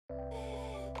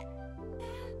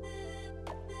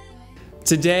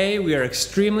Today, we are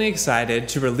extremely excited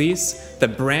to release the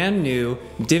brand new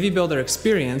Divi Builder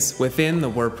experience within the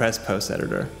WordPress post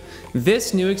editor.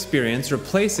 This new experience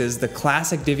replaces the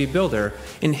classic Divi Builder,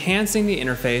 enhancing the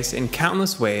interface in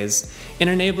countless ways and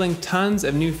enabling tons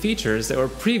of new features that were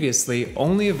previously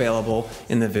only available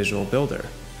in the Visual Builder.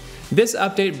 This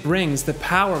update brings the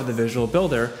power of the Visual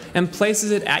Builder and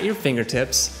places it at your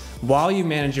fingertips while you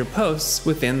manage your posts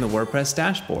within the WordPress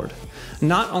dashboard.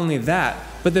 Not only that,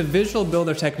 but the Visual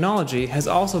Builder technology has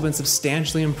also been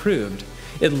substantially improved.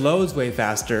 It loads way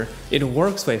faster, it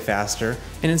works way faster,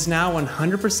 and it's now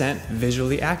 100%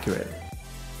 visually accurate.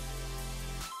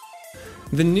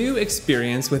 The new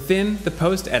experience within the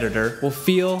post editor will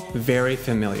feel very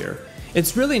familiar.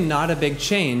 It's really not a big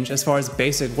change as far as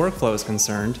basic workflow is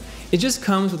concerned. It just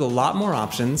comes with a lot more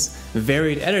options,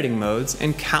 varied editing modes,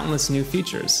 and countless new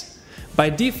features. By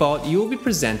default, you will be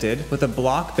presented with a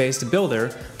block-based builder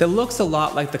that looks a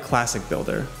lot like the classic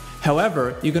builder.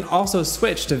 However, you can also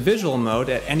switch to visual mode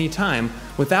at any time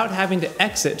without having to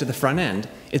exit to the front end.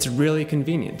 It's really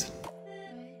convenient.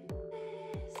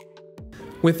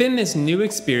 Within this new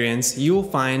experience, you will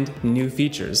find new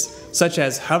features, such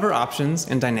as hover options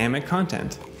and dynamic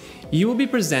content. You will be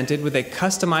presented with a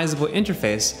customizable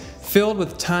interface filled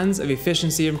with tons of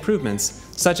efficiency improvements,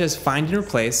 such as find and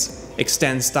replace,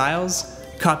 extend styles,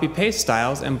 copy-paste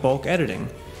styles, and bulk editing.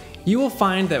 You will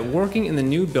find that working in the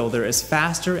new builder is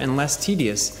faster and less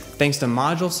tedious thanks to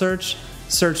module search,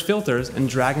 search filters, and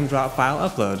drag and drop file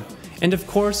upload. And of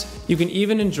course, you can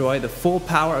even enjoy the full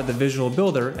power of the Visual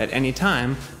Builder at any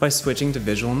time by switching to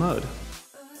visual mode.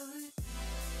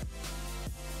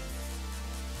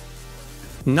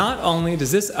 Not only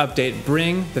does this update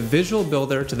bring the Visual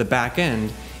Builder to the back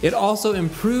end, it also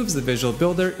improves the Visual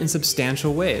Builder in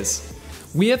substantial ways.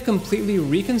 We have completely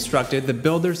reconstructed the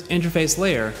Builder's interface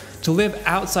layer to live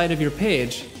outside of your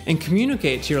page and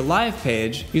communicate to your live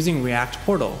page using React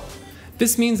Portal.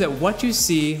 This means that what you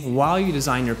see while you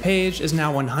design your page is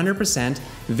now 100%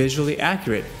 visually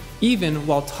accurate, even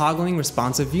while toggling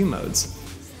responsive view modes.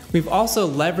 We've also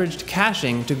leveraged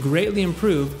caching to greatly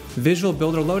improve Visual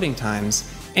Builder loading times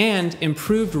and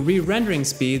improved re-rendering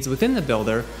speeds within the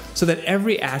builder so that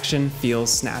every action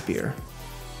feels snappier.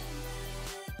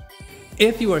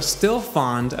 If you are still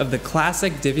fond of the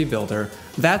classic Divi Builder,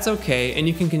 that's okay and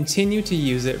you can continue to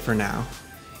use it for now.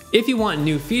 If you want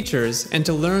new features and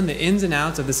to learn the ins and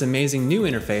outs of this amazing new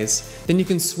interface, then you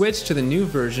can switch to the new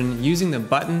version using the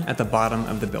button at the bottom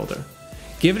of the builder.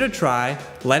 Give it a try,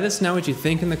 let us know what you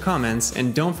think in the comments,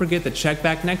 and don't forget to check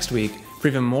back next week for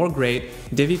even more great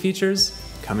Divi features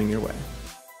coming your way.